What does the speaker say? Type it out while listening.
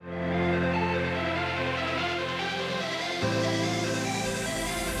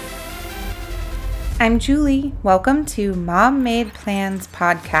I'm Julie. Welcome to Mom Made Plans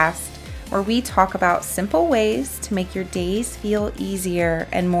podcast, where we talk about simple ways to make your days feel easier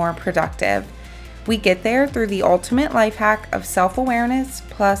and more productive. We get there through the ultimate life hack of self-awareness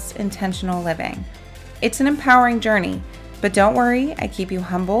plus intentional living. It's an empowering journey, but don't worry, I keep you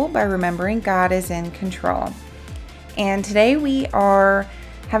humble by remembering God is in control. And today we are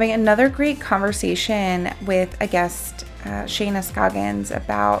having another great conversation with a guest, Shana Scoggins,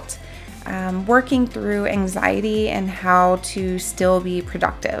 about working through anxiety and how to still be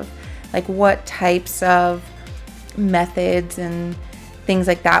productive. Like what types of methods and things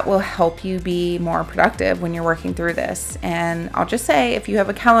like that will help you be more productive when you're working through this. And I'll just say, if you have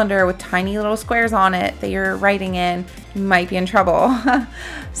a calendar with tiny little squares on it that you're writing in, you might be in trouble.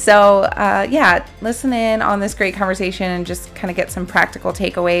 So listen in on this great conversation and just kind of get some practical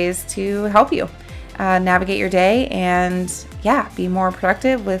takeaways to help you navigate your day and be more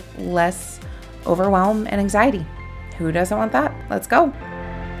productive with less overwhelm and anxiety. Who doesn't want that? Let's go.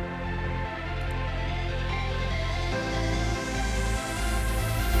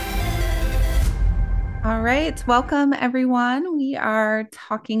 All right, welcome everyone. We are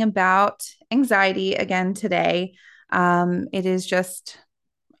talking about anxiety again today. It is just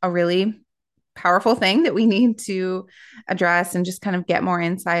a really powerful thing that we need to address and just kind of get more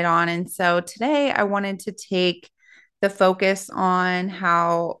insight on. And so today I wanted to take the focus on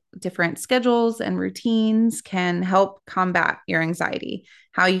how different schedules and routines can help combat your anxiety,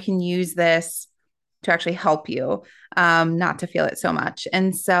 how you can use this to actually help you not to feel it so much.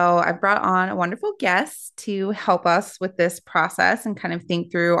 And so I've brought on a wonderful guest to help us with this process and kind of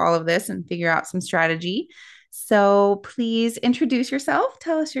think through all of this and figure out some strategy. So please introduce yourself,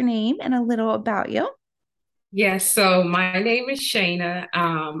 tell us your name and a little about you. Yes, so my name is Shana.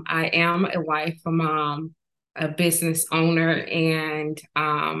 I am a wife, a mom, a business owner, and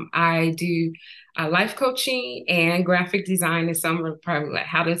I do life coaching and graphic design. And some are probably like,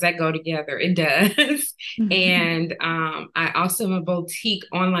 how does that go together? It does. And I also am a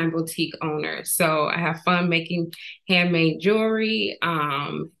online boutique owner. So I have fun making handmade jewelry,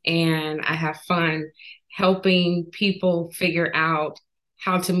 and I have fun helping people figure out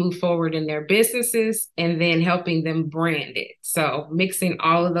how to move forward in their businesses and then helping them brand it. So mixing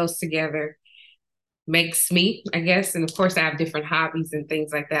all of those together makes me, I guess. And of course, I have different hobbies and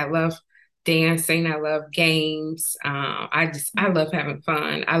things like that. I love dancing. I love games. I love having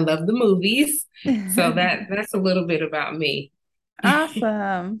fun. I love the movies. So that's a little bit about me.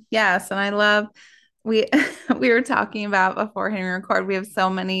 Awesome. Yes. And I love we we were talking about before hitting record. We have so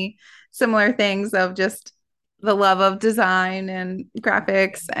many similar things of just the love of design and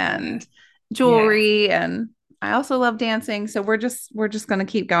graphics and Yeah. jewelry. And I also love dancing. So we're just gonna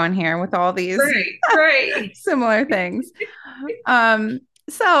keep going here with all these Great. Great. similar things. Um,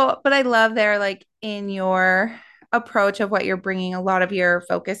 but I love there, like in your approach of what you're bringing, a lot of your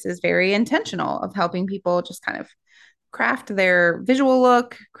focus is very intentional of helping people just kind of craft their visual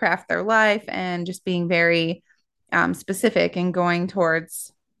look, craft their life, and just being very specific and going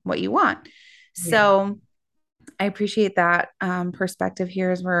towards what you want. Yeah. So I appreciate that perspective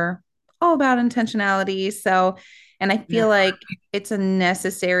here as we're all about intentionality. So, and I feel Yeah. like it's a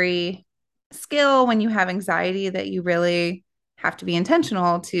necessary skill when you have anxiety that you really have to be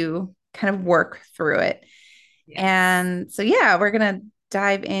intentional to kind of work through it. Yes. And so, we're going to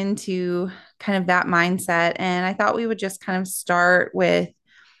dive into kind of that mindset. And I thought we would just kind of start with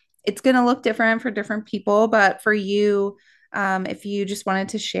it's going to look different for different people, but for you, if you just wanted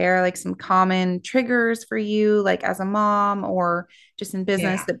to share like some common triggers for you, like as a mom or just in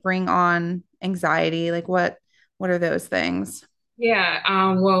business Yeah. that bring on anxiety, like what are those things?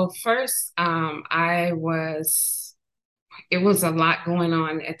 Yeah. Well, first, it was a lot going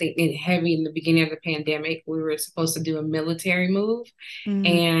on. I think heavy in the beginning of the pandemic. We were supposed to do a military move, Mm,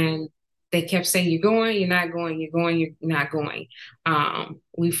 and they kept saying, "You're going, you're not going, you're going, you're not going."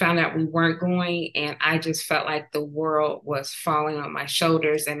 We found out we weren't going, and I just felt like the world was falling on my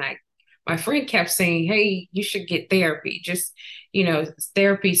shoulders. And my friend kept saying, "Hey, you should get therapy. Just,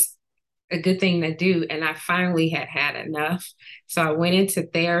 therapy's a good thing to do." And I finally had enough, so I went into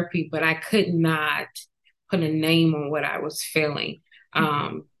therapy, but I could not put a name on what I was feeling.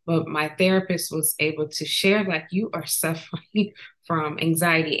 But my therapist was able to share, like, you are suffering from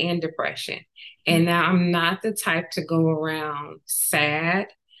anxiety and depression. And now I'm not the type to go around sad.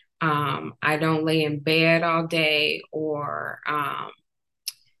 I don't lay in bed all day or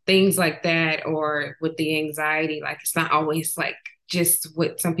things like that, or with the anxiety, like it's not always like just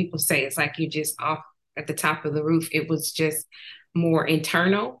what some people say. It's like you're just off at the top of the roof. It was just more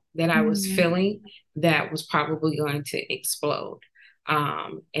internal that I was mm, feeling that was probably going to explode.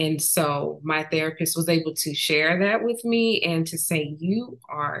 And so my therapist was able to share that with me and to say, you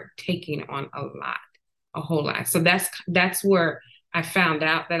are taking on a whole lot. So that's where I found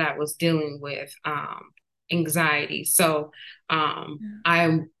out that I was dealing with anxiety. So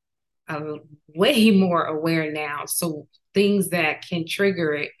I'm way more aware now. So things that can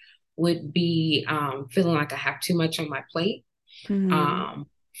trigger it would be feeling like I have too much on my plate, Mm-hmm.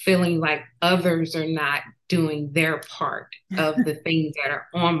 feeling like others are not doing their part of the things that are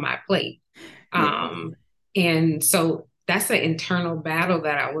on my plate. Yes. And so that's an internal battle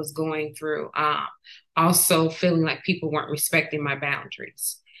that I was going through. Also feeling like people weren't respecting my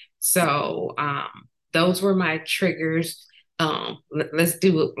boundaries. So those were my triggers. Let's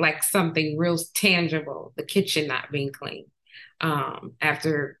do like something real tangible, the kitchen not being clean.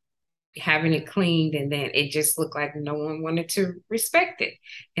 After having it cleaned, and then it just looked like no one wanted to respect it.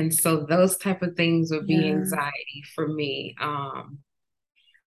 And so those type of things would be Yeah. anxiety for me.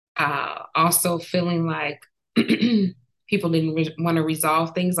 Also feeling like people didn't want to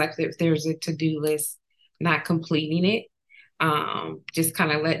resolve things, like if there's a to-do list, not completing it, just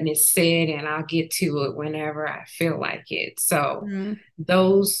kind of letting it sit, and I'll get to it whenever I feel like it. So Mm.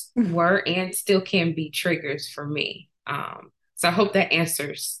 those were and still can be triggers for me. So I hope that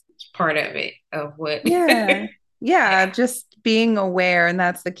answers part of it of what. Yeah. Yeah. Yeah. Just being aware. And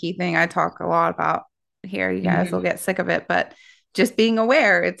that's the key thing I talk a lot about here. You guys will Mhm. get sick of it, but just being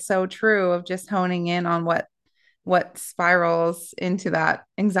aware. It's so true of just honing in on what spirals into that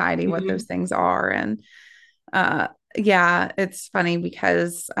anxiety, what those Mhm. things are. And uh yeah, it's funny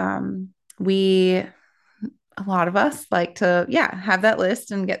because we a lot of us like to, yeah, have that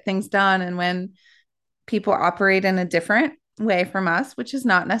list and get things done. And when people operate in a different way from us, which is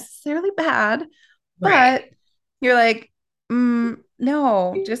not necessarily bad, Right. but you're like,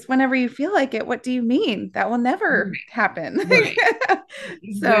 no, just whenever you feel like it. What do you mean? That will never Right. happen. Right.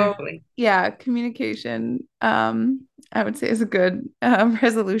 So, Exactly. yeah, communication, I would say is a good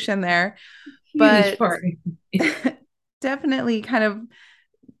resolution there, Huge but part. definitely kind of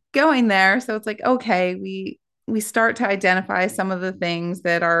going there. So it's like, okay, we start to identify some of the things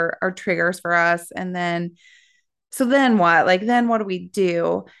that are triggers for us, and then so then what? Like then what do we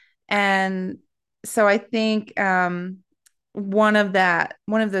do? And so I think one of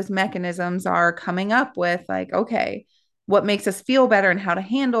those mechanisms are coming up with like, okay, what makes us feel better and how to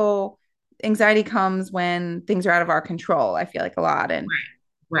handle anxiety comes when things are out of our control. I feel like a lot, and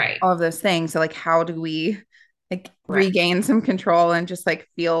Right. all of those things. So like how do we like Right. regain some control and just like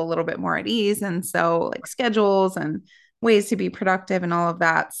feel a little bit more at ease? And so like schedules and ways to be productive and all of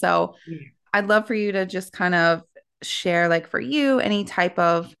that. So Yeah. I'd love for you to just kind of share, like for you, any type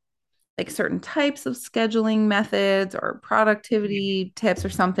of like certain types of scheduling methods or Yeah. productivity tips or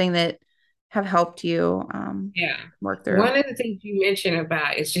something that have helped you Yeah. work through. One of the things you mentioned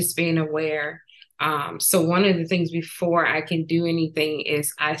about is just being aware. So one of the things before I can do anything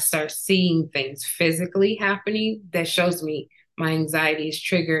is I start seeing things physically happening that shows me my anxiety is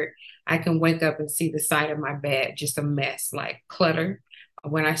triggered. I can wake up and see the side of my bed, just a mess, like clutter.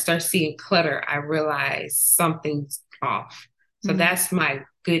 When I start seeing clutter, I realize something's off. So Mm-hmm. that's my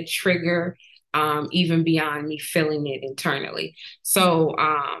good trigger, even beyond me feeling it internally. So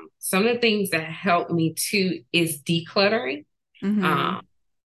some of the things that help me too is decluttering. Mm-hmm. Um,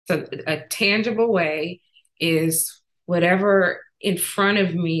 so a tangible way is whatever in front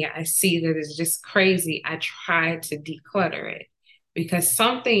of me I see that is just crazy, I try to declutter it because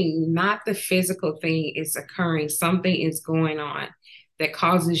something, not the physical thing, is occurring. Something is going on that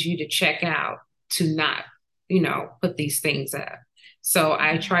causes you to check out to not, put these things up. So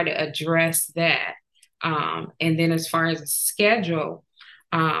I try to address that. And then as far as a schedule,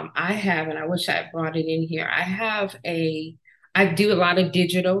 I have, and I wish I brought it in here. I do a lot of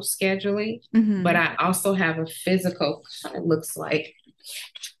digital scheduling, but Mm-hmm. I also have a physical, it looks like,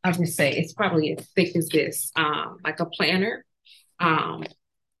 I'll just say it's probably as thick as this, like a planner. Um,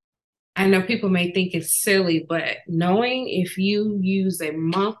 I know people may think it's silly, but knowing if you use a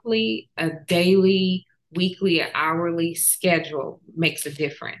monthly, a daily, weekly, an hourly schedule makes a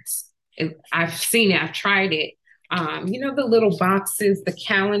difference. I've seen it, I've tried it. The little boxes, the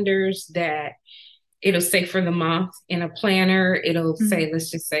calendars that it'll say for the month in a planner, it'll Mm-hmm. say,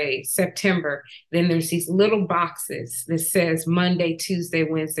 let's just say September. Then there's these little boxes that says Monday, Tuesday,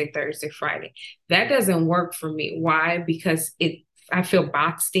 Wednesday, Thursday, Friday. That doesn't work for me. Why? Because I feel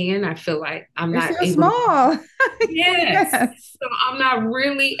boxed in. I feel like I'm You're not so able to, small. yes. Yes. So I'm not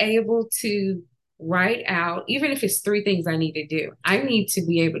really able to write out, even if it's three things I need to do. I need to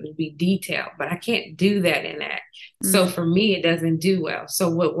be able to be detailed, but I can't do that in that. So Mm-hmm. for me, it doesn't do well. So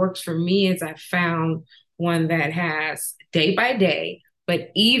what works for me is I found one that has day by day,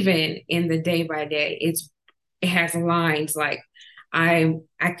 but even in the day by day, it has lines like I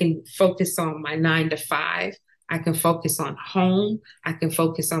can focus on my 9 to 5. I can focus on home. I can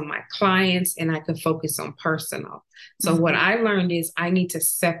focus on my clients, and I can focus on personal. So what Mhm. I learned is I need to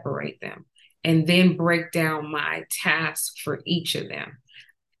separate them and then break down my tasks for each of them.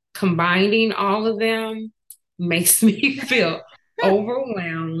 Combining all of them makes me feel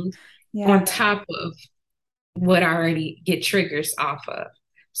overwhelmed Yeah. on top of what I already get triggers off of.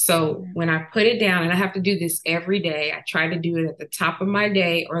 So when I put it down, and I have to do this every day, I try to do it at the top of my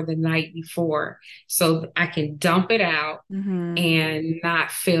day or the night before so I can dump it out Mm-hmm. and not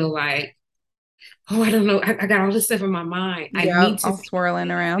feel like, oh, I don't know, I got all this stuff in my mind. I Yep. need to All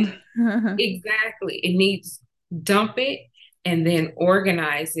swirling around. exactly. It needs dump it and then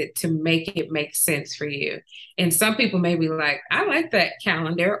organize it to make sense for you. And some people may be like, I like that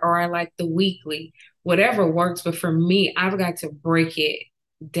calendar or I like the weekly, whatever works. But for me, I've got to break it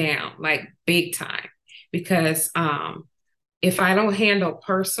down like big time because if I don't handle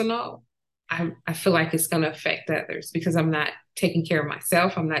personal, I feel like it's going to affect others because I'm not taking care of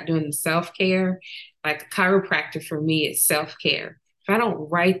myself. I'm not doing the self care. Like chiropractor for me is self care. If I don't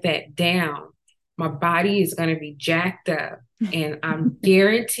write that down, my body is going to be jacked up. And I'm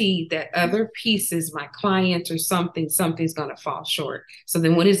guaranteed that other pieces, my clients or something's going to fall short. So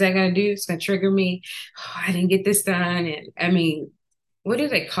then what is that going to do? It's going to trigger me. Oh, I didn't get this done. And I mean, what do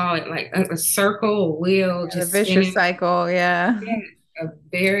they call it? Like a circle, a wheel Yeah, the just vicious spinning. cycle. Yeah. Yeah, a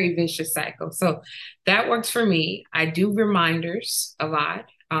very vicious cycle. So that works for me. I do reminders a lot,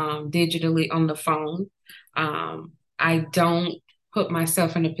 digitally on the phone. I don't put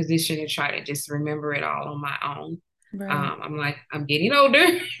myself in a position to try to just remember it all on my own. Right. I'm like, I'm getting older,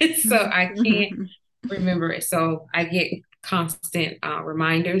 so I can't remember it. So I get constant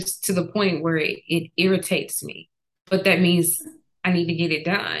reminders to the point where it irritates me. But that means I need to get it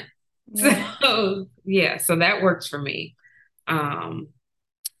done. Yeah. So yeah, so that works for me. Um,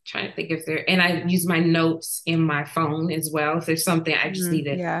 Trying to think if there, and I use my notes in my phone as well. If there's something I just need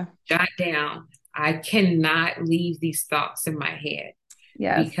Mhm. to Yeah. jot down, I cannot leave these thoughts in my head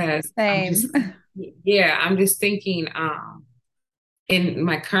Yes. because Same. yeah, I'm just thinking, in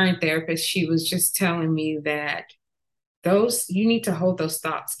my current therapist, she was just telling me that you need to hold those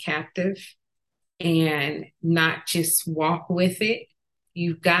thoughts captive and not just walk with it.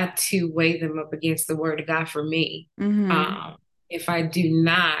 You've got to weigh them up against the word of God for me. Hmm. Um, if I do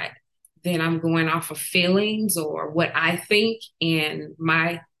not, then I'm going off of feelings or what I think, and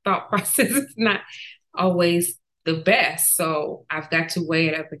my thought process is not always the best. So I've got to weigh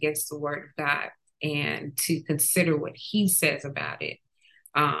it up against the word of God and to consider what he says about it.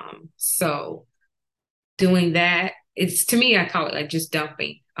 So doing that, it's to me, I call it like just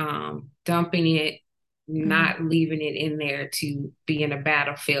dumping it, Hmm. not leaving it in there to be in a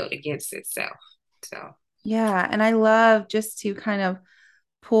battlefield against itself. So Yeah. And I love just to kind of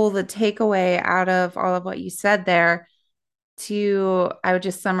pull the takeaway out of all of what you said there I would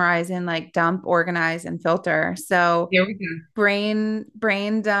just summarize in like dump, organize, and filter. So there we go.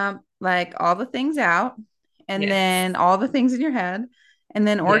 brain dump like all the things out and Yes. then all the things in your head and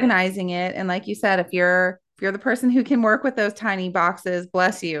then Yes. organizing it. And like you said, if you're the person who can work with those tiny boxes,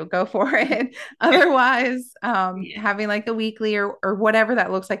 bless you, go for it. Otherwise, Yeah. having like the weekly or whatever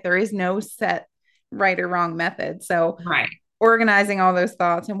that looks like, there is no set right or wrong method. So Right. organizing all those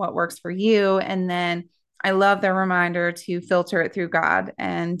thoughts and what works for you. And then I love the reminder to filter it through God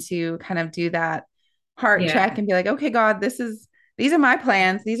and to kind of do that heart Yeah. check and be like, okay, God, these are my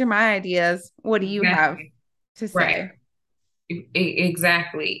plans. These are my ideas. What do you have Exactly. to Right. say?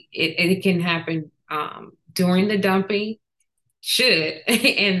 Exactly. It can happen during the dumping, should,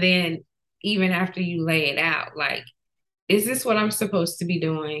 and then even after you lay it out, like, is this what I'm supposed to be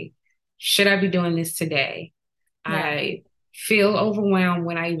doing? Should I be doing this today? Yeah. I feel overwhelmed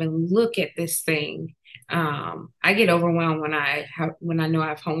when I even look at this thing. I get overwhelmed when I know I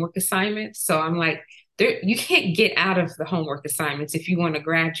have homework assignments. So I'm like, you can't get out of the homework assignments if you want to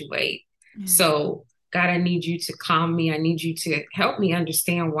graduate. Yeah. So God, I need you to calm me. I need you to help me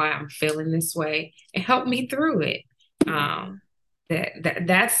understand why I'm feeling this way and help me through it. Um, Yeah.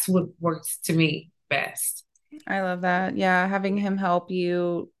 that's what works to me best. I love that. Yeah. Having him help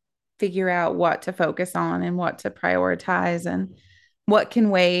you figure out what to focus on and what to prioritize and what can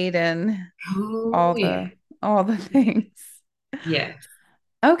wait and Oh all yeah, the things. yes,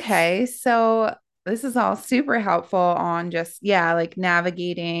 Okay, so this is all super helpful on just, yeah, like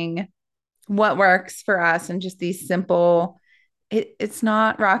navigating what works for us and just these simple, it's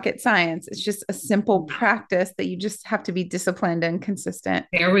not rocket science. It's just a simple no. practice that you just have to be disciplined and consistent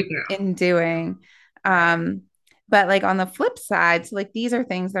There we go. in doing. Right. Um, but like on the flip side, so like these are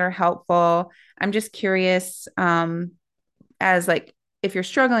things that are helpful. I'm just curious, as like if you're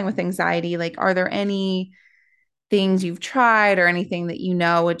struggling with anxiety, like are there any things you've tried or anything that you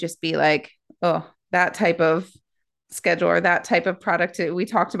know would just be like, oh, that type of schedule or that type of product? We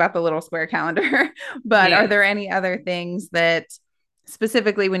talked about the little square calendar, but are Yeah. there any other things that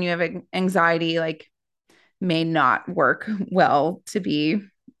specifically when you have anxiety, like may not work well to be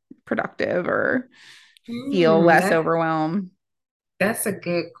productive or feel Hmm, less overwhelmed? that's a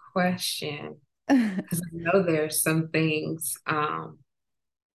good question because I know there's some things.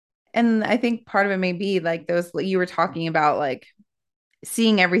 And I think part of it may be like those you were talking about, like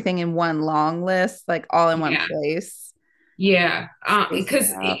seeing everything in one long list, like all in one Yeah. place, Yeah, spaces because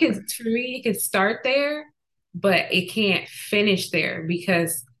it it out. could, for me, it could start there, but it can't finish there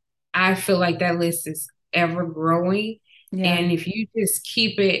because I feel like that list is ever growing. Yeah. And if you just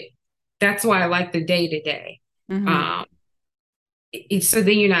keep it, that's why I like the day to day. Hmm. Um, so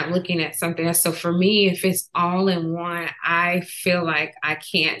then you're not looking at something else. So for me, if it's all in one, I feel like I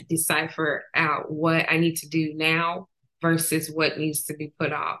can't decipher out what I need to do now versus what needs to be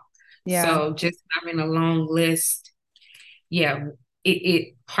put off. Yeah. So just having a long list, yeah,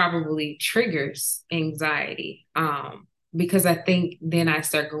 it probably triggers anxiety. Because I think then I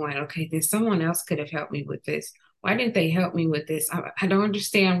start going, okay, then someone else could have helped me with this. Why didn't they help me with this? I don't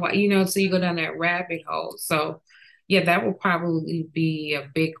understand why, so you go down that rabbit hole. So yeah, that will probably be a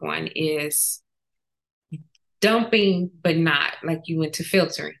big one is dumping, but not like you went to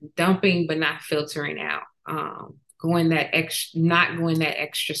filtering, dumping, but not filtering out. Going that extra, not going that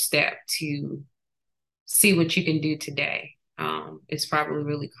extra step to see what you can do today is probably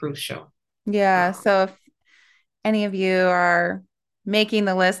really crucial. Yeah. Um, So if any of you are making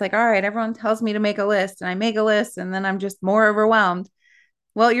the list, like, all right, everyone tells me to make a list and I make a list and then I'm just more overwhelmed.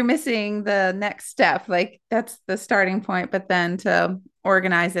 Well, you're missing the next step. Like that's the starting point, but then to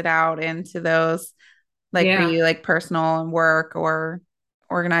organize it out into those, like for yeah, you, like personal and work or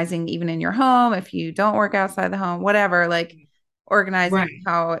organizing even in your home, if you don't work outside the home, whatever, like organizing right.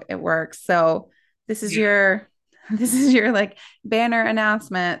 how it works. So this is Yeah, your this is your like banner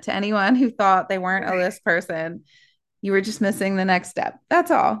announcement to anyone who thought they weren't a right. list person. You were just missing the next step. That's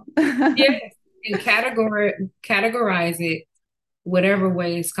all. Yes, and categorize it whatever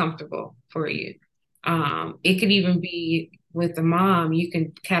way is comfortable for you. It could even be with the mom. You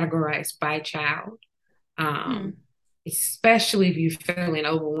can categorize by child. Hmm. um, Especially if you're feeling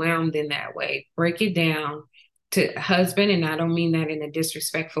overwhelmed in that way. Break it down to husband, and I don't mean that in a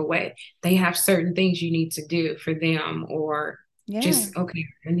disrespectful way. They have certain things you need to do for them, or Yeah. just, okay,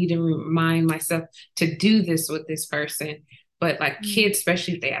 I need to remind myself to do this with this person. But like Hmm. kids,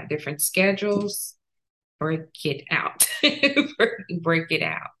 especially if they have different schedules, break it out. Break it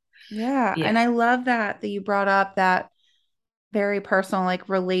out. Yeah. Yeah. And I love that you brought up that very personal, like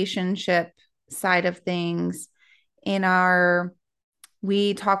relationship side of things in our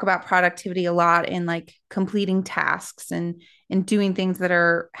we talk about productivity a lot in like completing tasks and doing things that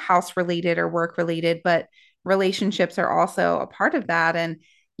are house related or work related, but relationships are also a part of that. And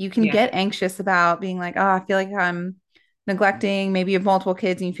you can Yeah. get anxious about being like, oh, I feel like I'm neglecting, maybe you have multiple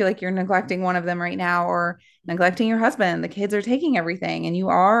kids and you feel like you're neglecting one of them right now, or neglecting your husband. The kids are taking everything and you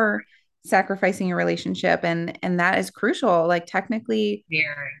are sacrificing your relationship, and that is crucial. Like technically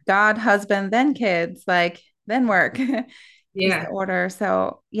Very. God, husband, then kids, like then work is the Yeah. order.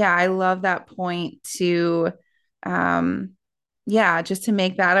 So yeah, I love that point to um yeah, just to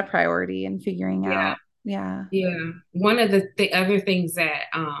make that a priority and figuring Yeah. out. Yeah. Yeah. One of the other things that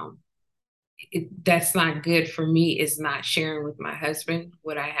that's not good for me is not sharing with my husband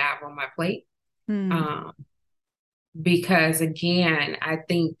what I have on my plate. Hmm. Um, because again, I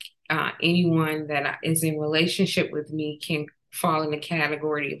think anyone that is in relationship with me can fall in the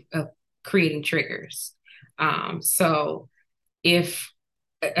category of creating triggers. So if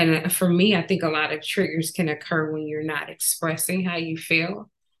and for me, I think a lot of triggers can occur when you're not expressing how you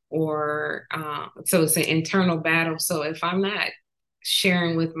feel, or so it's an internal battle. So if I'm not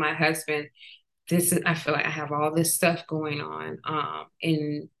sharing with my husband, this is, I feel like I have all this stuff going on.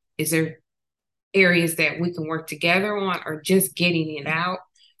 And is there areas that we can work together on, or just getting it out?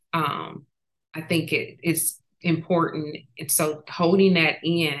 Um, I think it's important. And so holding that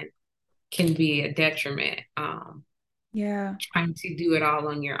in can be a detriment. Yeah. Trying to do it all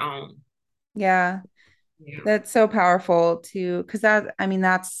on your own. Yeah. Yeah. That's so powerful too, because that, I mean,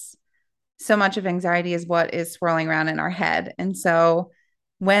 that's so much of anxiety is what is swirling around in our head. And so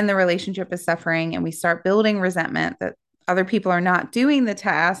when the relationship is suffering and we start building resentment that other people are not doing the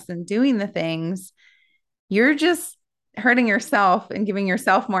tasks and doing the things, you're just hurting yourself and giving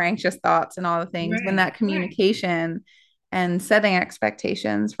yourself more anxious thoughts and all the things when Right, that right. communication and setting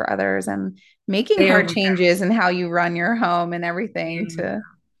expectations for others and making There hard we changes in how you run your home and everything go. to,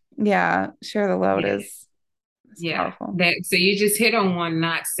 yeah, share the load Yeah. is Yeah, powerful. that so you just hit on one,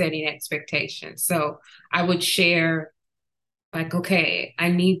 not setting expectations. So I would share like, okay, I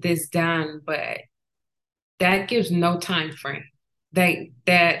need this done, but that gives no time frame.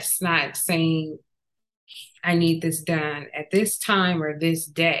 That's not saying I need this done at this time or this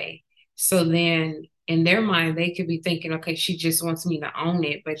day. So then in their mind, they could be thinking, okay, she just wants me to own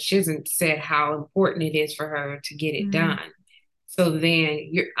it, but she hasn't said how important it is for her to get it Mm, done. So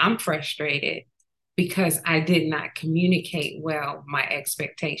then I'm frustrated because I did not communicate well my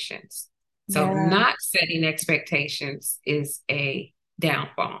expectations. So yeah. not setting expectations is a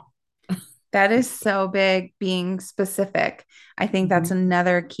downfall. That is so big, being specific. I think that's Mhm.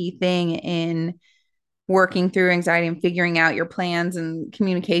 another key thing in working through anxiety and figuring out your plans and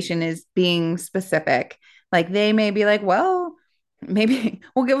communication is being specific. Like they may be like, well, maybe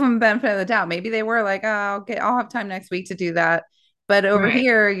we'll give them the benefit of the doubt. Maybe they were like, oh, I'll have time next week to do that. But over Right.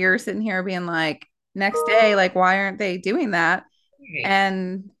 here, you're sitting here being like, next day, like, why aren't they doing that? Right.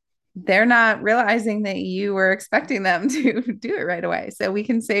 And they're not realizing that you were expecting them to do it right away. So we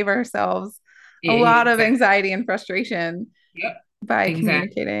can save ourselves a Yeah, lot of exactly. anxiety and frustration Yep. by Exactly.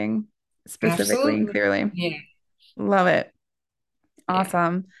 communicating specifically and Absolutely. clearly. Yeah. Love it. Yeah.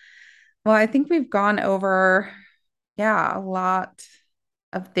 Awesome. Well, I think we've gone over, yeah, a lot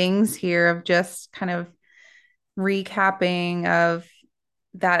of things here of just kind of recapping of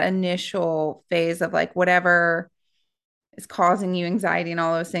that initial phase of like whatever is causing you anxiety and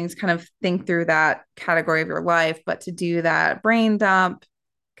all those things, kind of think through that category of your life. But to do that brain dump,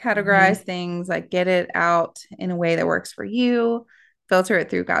 categorize Hmm. things, like get it out in a way that works for you, filter it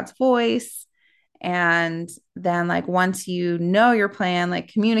through God's voice. And then, like, once you know your plan,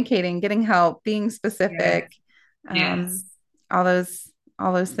 like communicating, getting help, being Yes. specific, Yes. um,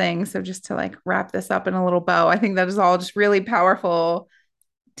 all those things. So just to like wrap this up in a little bow, I think that is all just really powerful,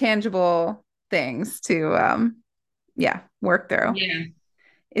 tangible things to yeah, work through. Yeah.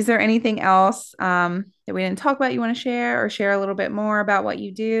 Is there anything else that we didn't talk about you want to share or share a little bit more about what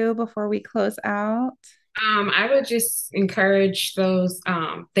you do before we close out? I would just encourage those.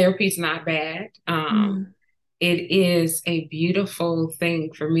 Therapy's not bad. Mm, It is a beautiful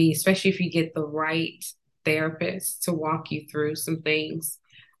thing for me, especially if you get the right therapist to walk you through some things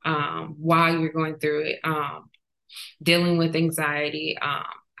while you're going through it. Dealing with anxiety.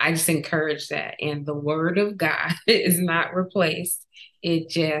 I just encourage that. And the word of God is not replaced. It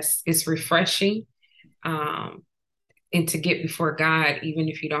just is refreshing. Um, and to get before God, even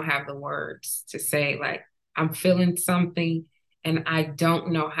if you don't have the words to say, like, I'm feeling something and I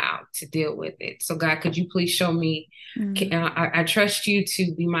don't know how to deal with it. So, God, could you please show me? mm, I trust you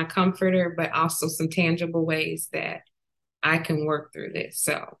to be my comforter, but also some tangible ways that I can work through this.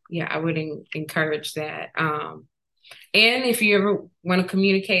 So, yeah, I would encourage that. And if you ever want to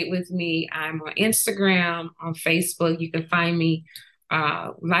communicate with me, I'm on Instagram, on Facebook. You can find me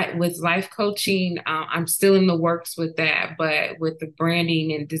with life coaching. I'm still in the works with that, but with the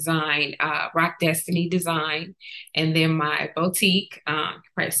branding and design, Rock Destiny Design, and then my boutique. You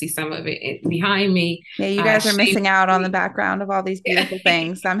probably see some of it behind me. yeah, you guys are Shana missing out on the Marie. background of all these beautiful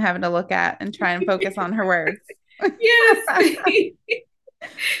things I'm having to look at and try and focus on her words. Yes.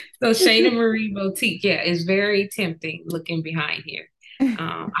 So Shana Marie Boutique, yeah, is very tempting looking behind here.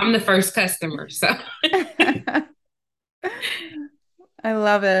 I'm the first customer, so I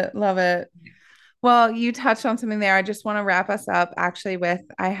love it. Love it. Well, you touched on something there. I just want to wrap us up actually with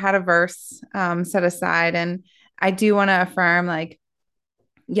I had a verse set aside, and I do want to affirm, like,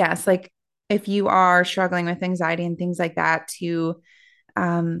 yes, like if you are struggling with anxiety and things like that, to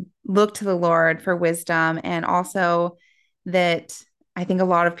look to the Lord for wisdom. And also that I think a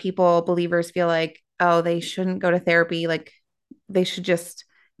lot of people, believers, feel like, oh, they shouldn't go to therapy. Like they should just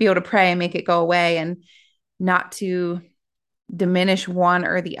be able to pray and make it go away and not to diminish one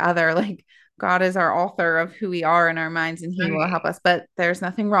or the other. Like God is our author of who we are in our minds and he will help right. us. But there's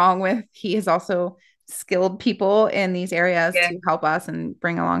nothing wrong with, he is also skilled people in these areas Yeah, to help us and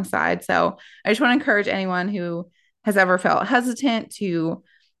bring alongside. So I just want to encourage anyone who has ever felt hesitant to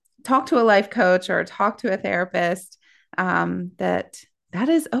talk to a life coach or talk to a therapist, that that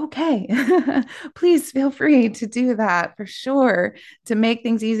is okay. Please feel free to do that for sure to make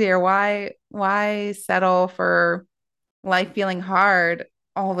things easier. Why settle for life feeling hard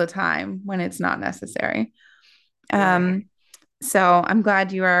all the time when it's not necessary? right. Um, so I'm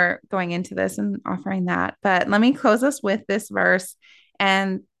glad you are going into this and offering that. But let me close us with this verse.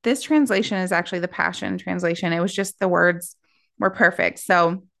 And This translation is actually the Passion Translation. It was just the words were perfect.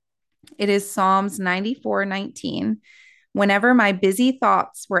 So it is Psalms 94:19. Whenever my busy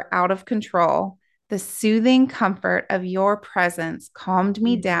thoughts were out of control, the soothing comfort of your presence calmed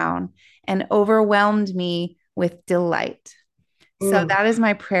me down and overwhelmed me with delight. So Ooh, that is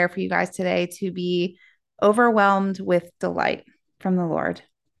my prayer for you guys today, to be overwhelmed with delight from the Lord.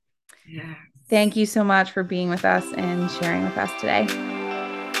 yeah. Thank you so much for being with us and sharing with us today.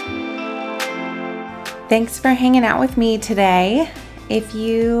 Thanks for hanging out with me today. If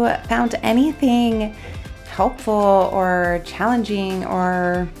you found anything helpful or challenging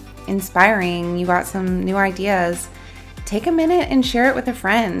or inspiring, you got some new ideas, take a minute and share it with a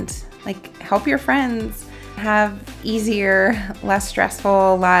friend. Like, help your friends have easier, less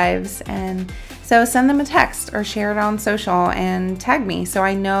stressful lives. And so send them a text or share it on social and tag me so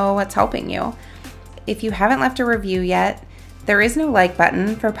I know what's helping you. If you haven't left a review yet, there is no like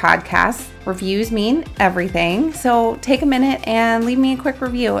button for podcasts. Reviews mean everything. So take a minute and leave me a quick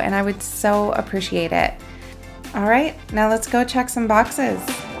review, and I would so appreciate it. All right, now let's go check some boxes.